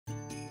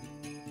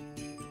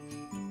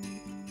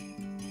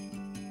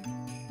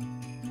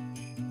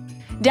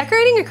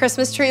Decorating a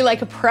Christmas tree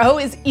like a pro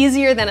is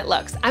easier than it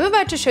looks. I'm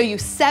about to show you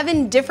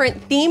 7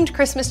 different themed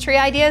Christmas tree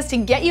ideas to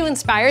get you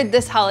inspired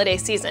this holiday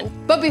season.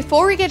 But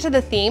before we get to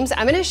the themes,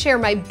 I'm gonna share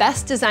my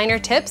best designer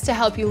tips to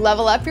help you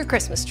level up your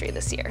Christmas tree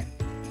this year.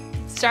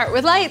 Start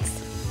with lights.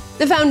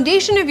 The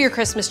foundation of your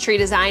Christmas tree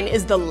design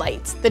is the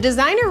lights. The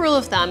designer rule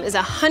of thumb is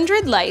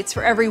 100 lights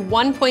for every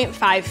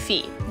 1.5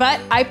 feet. But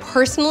I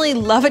personally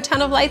love a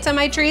ton of lights on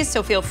my trees,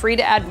 so feel free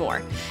to add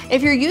more.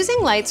 If you're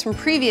using lights from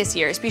previous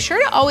years, be sure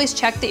to always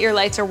check that your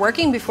lights are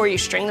working before you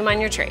string them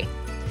on your tree.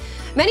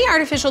 Many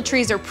artificial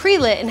trees are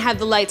pre-lit and have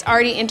the lights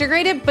already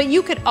integrated, but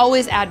you could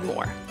always add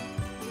more.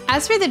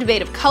 As for the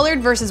debate of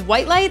colored versus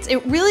white lights,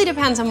 it really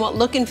depends on what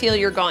look and feel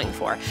you're going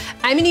for.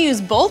 I'm gonna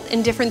use both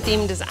in different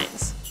theme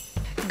designs.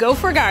 Go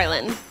for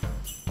garland.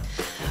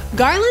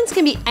 Garlands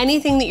can be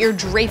anything that you're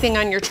draping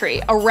on your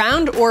tree,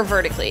 around or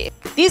vertically.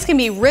 These can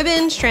be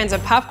ribbon, strands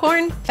of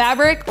popcorn,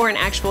 fabric, or an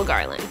actual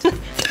garland.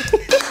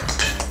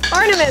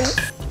 Ornaments.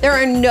 There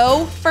are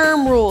no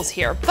firm rules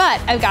here,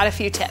 but I've got a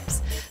few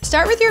tips.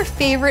 Start with your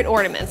favorite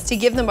ornaments to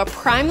give them a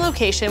prime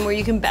location where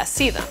you can best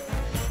see them.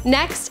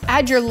 Next,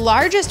 add your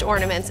largest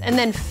ornaments and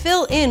then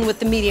fill in with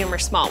the medium or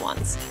small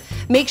ones.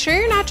 Make sure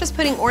you're not just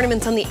putting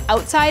ornaments on the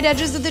outside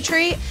edges of the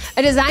tree.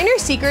 A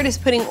designer's secret is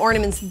putting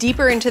ornaments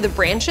deeper into the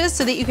branches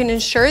so that you can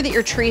ensure that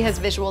your tree has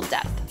visual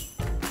depth.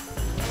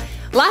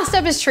 Last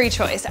up is tree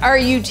choice. Are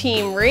you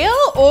team real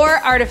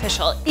or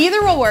artificial?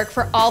 Either will work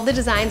for all the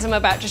designs I'm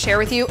about to share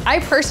with you. I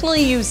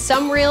personally use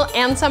some real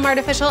and some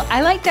artificial.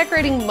 I like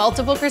decorating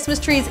multiple Christmas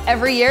trees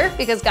every year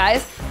because,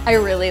 guys, I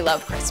really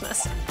love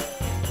Christmas.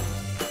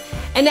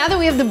 And now that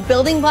we have the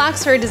building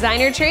blocks for a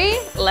designer tree,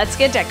 let's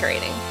get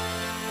decorating.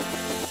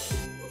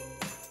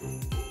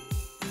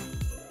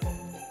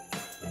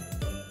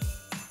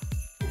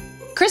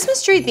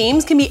 Christmas tree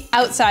themes can be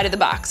outside of the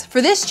box.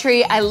 For this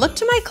tree, I looked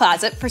to my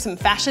closet for some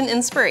fashion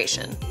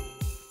inspiration.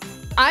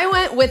 I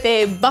went with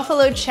a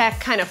buffalo check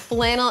kind of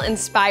flannel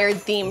inspired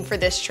theme for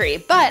this tree,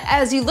 but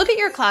as you look at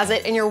your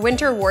closet and your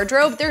winter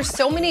wardrobe, there's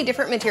so many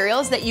different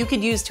materials that you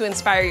could use to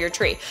inspire your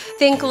tree.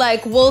 Think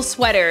like wool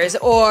sweaters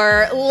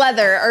or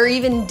leather or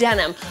even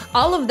denim.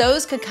 All of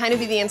those could kind of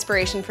be the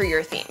inspiration for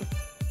your theme.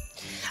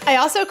 I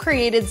also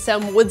created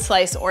some wood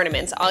slice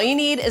ornaments. All you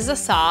need is a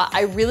saw.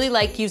 I really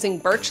like using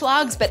birch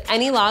logs, but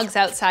any logs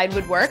outside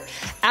would work.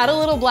 Add a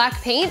little black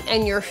paint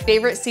and your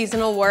favorite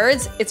seasonal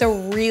words. It's a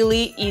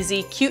really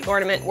easy, cute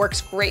ornament,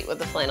 works great with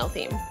the flannel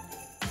theme.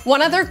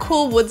 One other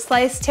cool wood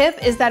slice tip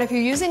is that if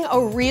you're using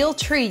a real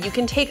tree, you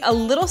can take a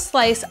little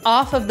slice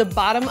off of the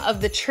bottom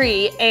of the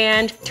tree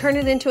and turn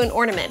it into an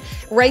ornament.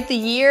 Write the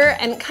year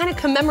and it kind of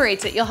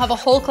commemorates it. You'll have a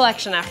whole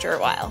collection after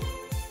a while.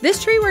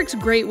 This tree works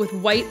great with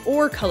white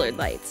or colored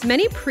lights.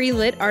 Many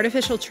pre-lit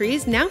artificial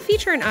trees now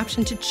feature an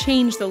option to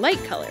change the light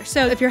color.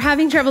 So if you're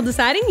having trouble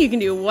deciding, you can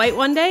do white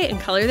one day and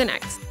color the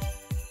next.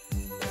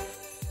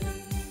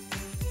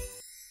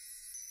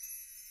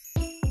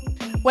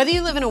 Whether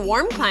you live in a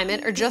warm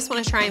climate or just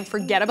want to try and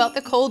forget about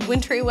the cold,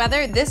 wintry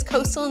weather, this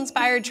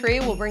coastal-inspired tree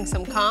will bring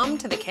some calm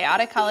to the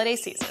chaotic holiday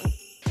season.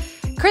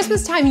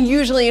 Christmas time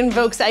usually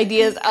invokes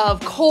ideas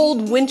of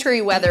cold, wintry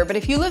weather, but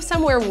if you live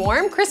somewhere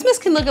warm, Christmas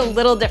can look a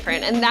little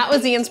different, and that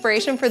was the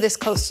inspiration for this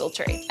coastal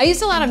tree. I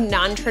used a lot of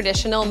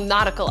non-traditional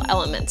nautical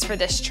elements for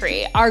this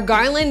tree. Our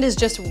garland is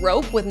just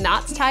rope with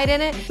knots tied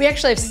in it. We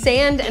actually have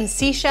sand and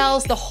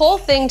seashells. The whole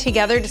thing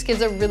together just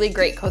gives a really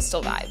great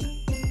coastal vibe.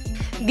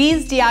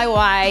 These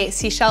DIY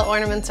seashell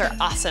ornaments are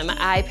awesome.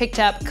 I picked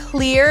up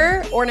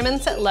clear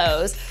ornaments at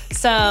Lowe's,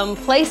 some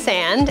play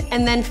sand,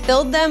 and then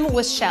filled them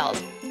with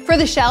shells. For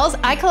the shells,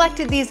 I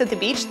collected these at the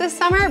beach this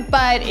summer,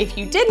 but if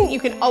you didn't, you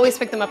can always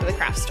pick them up at the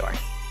craft store.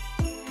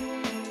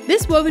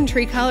 This woven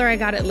tree collar I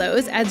got at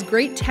Lowe's adds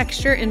great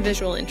texture and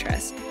visual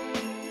interest.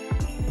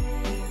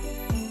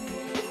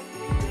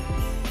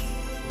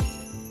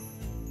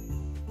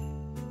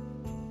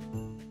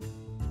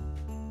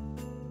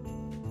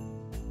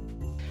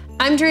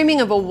 I'm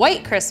dreaming of a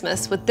white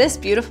Christmas with this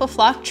beautiful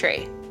flock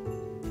tree.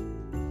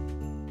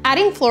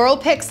 Adding floral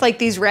picks like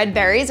these red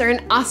berries are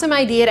an awesome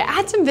idea to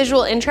add some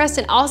visual interest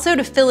and also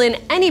to fill in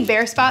any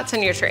bare spots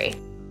on your tree.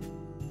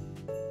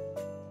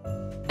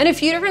 In a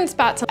few different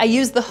spots, I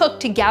used the hook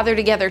to gather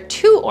together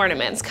 2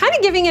 ornaments, kind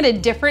of giving it a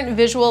different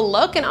visual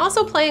look and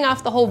also playing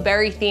off the whole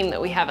berry theme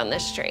that we have on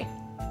this tree.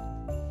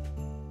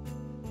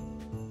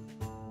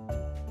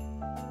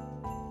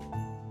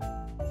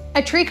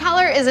 A tree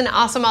collar is an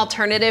awesome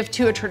alternative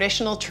to a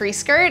traditional tree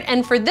skirt,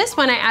 and for this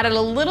one I added a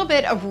little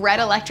bit of red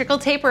electrical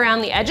tape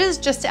around the edges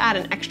just to add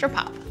an extra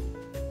pop.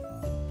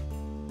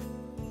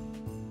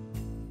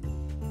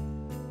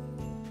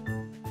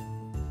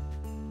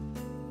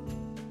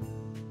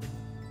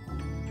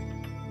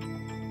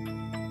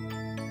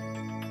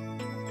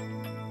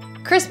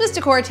 Christmas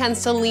decor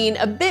tends to lean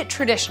a bit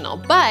traditional,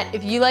 but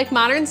if you like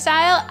modern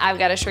style, I've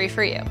got a tree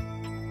for you.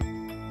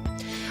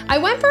 I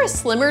went for a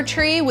slimmer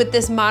tree with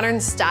this modern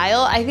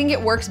style. I think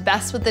it works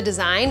best with the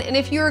design, and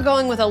if you were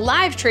going with a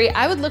live tree,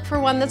 I would look for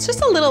one that's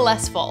just a little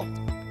less full.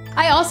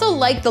 I also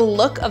like the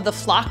look of the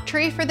flock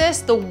tree for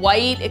this. The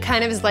white, it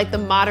kind of is like the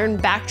modern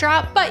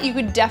backdrop, but you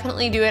could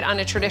definitely do it on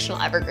a traditional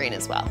evergreen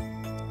as well.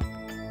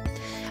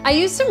 I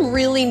used some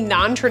really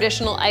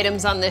non-traditional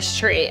items on this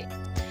tree.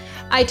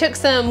 I took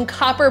some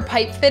copper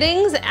pipe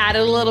fittings,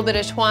 added a little bit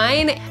of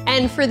twine,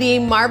 and for the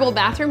marble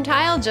bathroom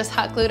tile, just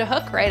hot glued a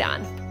hook right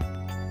on.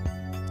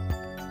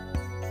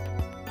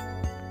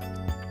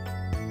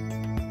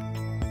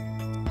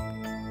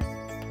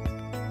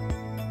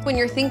 When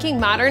you're thinking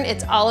modern,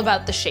 it's all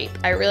about the shape.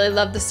 I really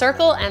love the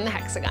circle and the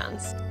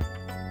hexagons.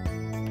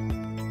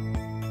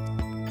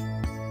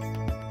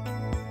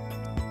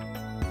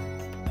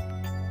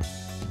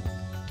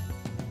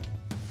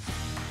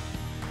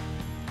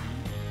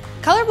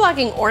 Color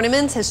blocking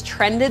ornaments has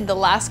trended the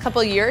last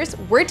couple years.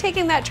 We're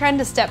taking that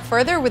trend a step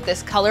further with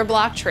this color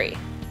block tree.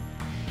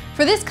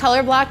 For this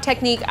color block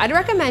technique, I'd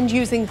recommend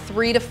using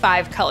 3 to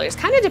 5 colors,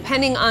 kind of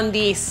depending on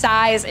the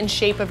size and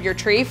shape of your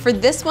tree. For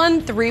this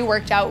one, 3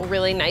 worked out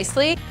really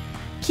nicely.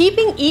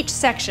 Keeping each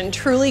section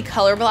truly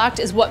color blocked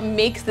is what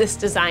makes this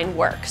design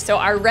work. So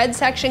our red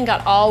section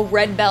got all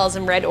red bells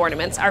and red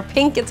ornaments. Our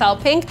pink gets all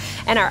pink,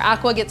 and our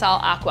aqua gets all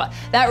aqua.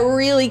 That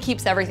really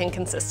keeps everything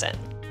consistent.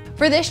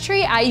 For this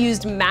tree, I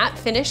used matte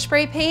finish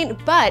spray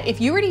paint, but if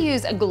you were to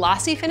use a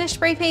glossy finish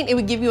spray paint, it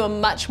would give you a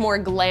much more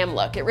glam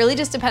look. It really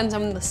just depends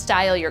on the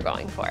style you're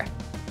going for.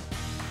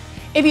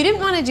 If you didn't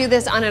want to do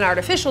this on an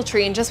artificial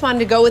tree and just wanted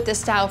to go with this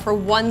style for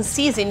one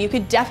season, you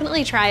could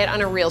definitely try it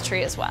on a real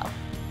tree as well.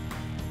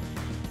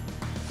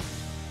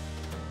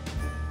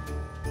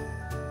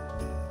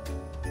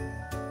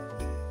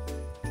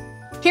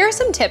 Here are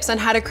some tips on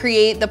how to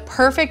create the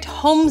perfect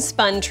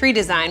homespun tree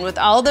design with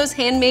all those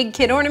handmade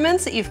kid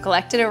ornaments that you've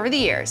collected over the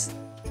years.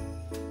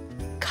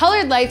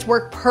 Colored lights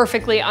work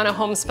perfectly on a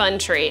homespun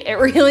tree. It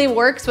really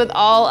works with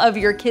all of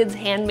your kids'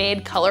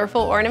 handmade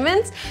colorful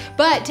ornaments,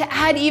 but to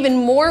add even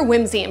more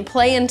whimsy and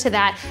play into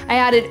that, I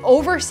added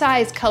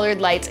oversized colored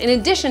lights in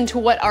addition to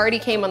what already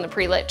came on the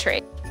pre-lit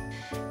tree.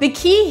 The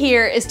key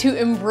here is to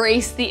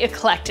embrace the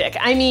eclectic.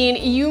 I mean,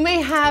 you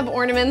may have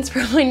ornaments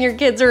from when your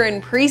kids are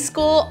in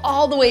preschool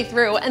all the way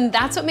through, and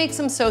that's what makes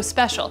them so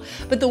special.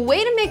 But the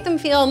way to make them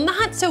feel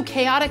not so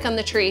chaotic on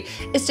the tree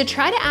is to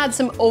try to add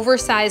some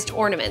oversized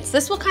ornaments.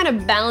 This will kind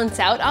of balance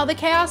out all the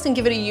chaos and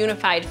give it a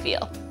unified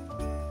feel.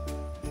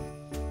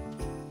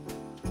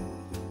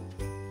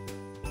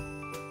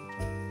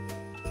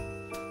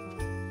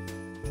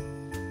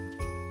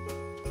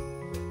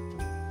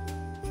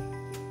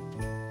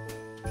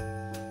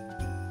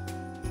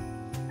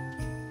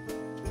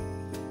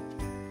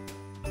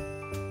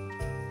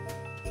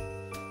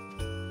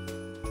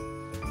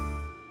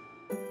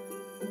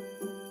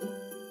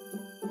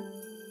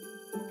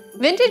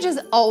 Vintage is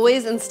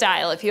always in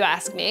style, if you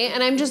ask me,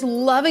 and I'm just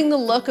loving the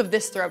look of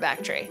this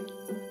throwback tree.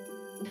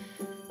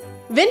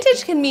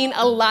 Vintage can mean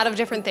a lot of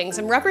different things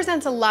and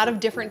represents a lot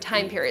of different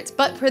time periods,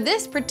 but for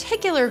this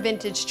particular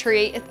vintage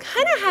tree, it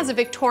kind of has a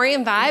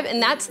Victorian vibe,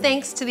 and that's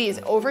thanks to these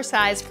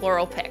oversized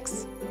floral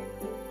picks.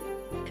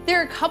 There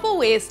are a couple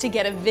ways to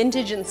get a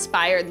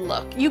vintage-inspired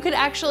look. You could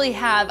actually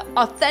have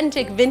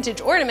authentic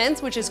vintage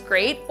ornaments, which is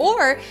great,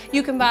 or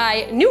you can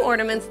buy new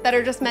ornaments that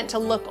are just meant to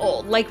look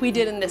old, like we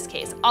did in this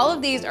case. All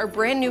of these are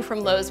brand new from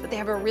Lowe's, but they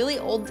have a really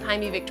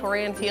old-timey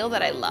Victorian feel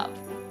that I love.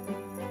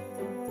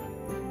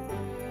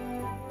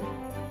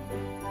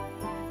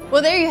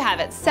 Well, there you have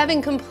it,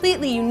 7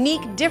 completely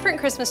unique, different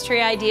Christmas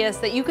tree ideas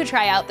that you could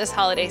try out this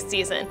holiday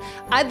season.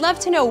 I'd love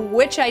to know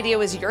which idea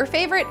was your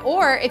favorite,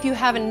 or if you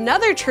have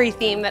another tree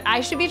theme that I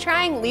should be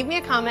trying, leave me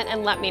a comment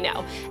and let me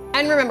know.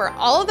 And remember,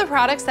 all of the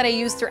products that I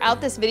used throughout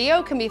this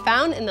video can be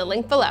found in the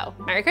link below.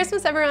 Merry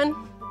Christmas,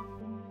 everyone!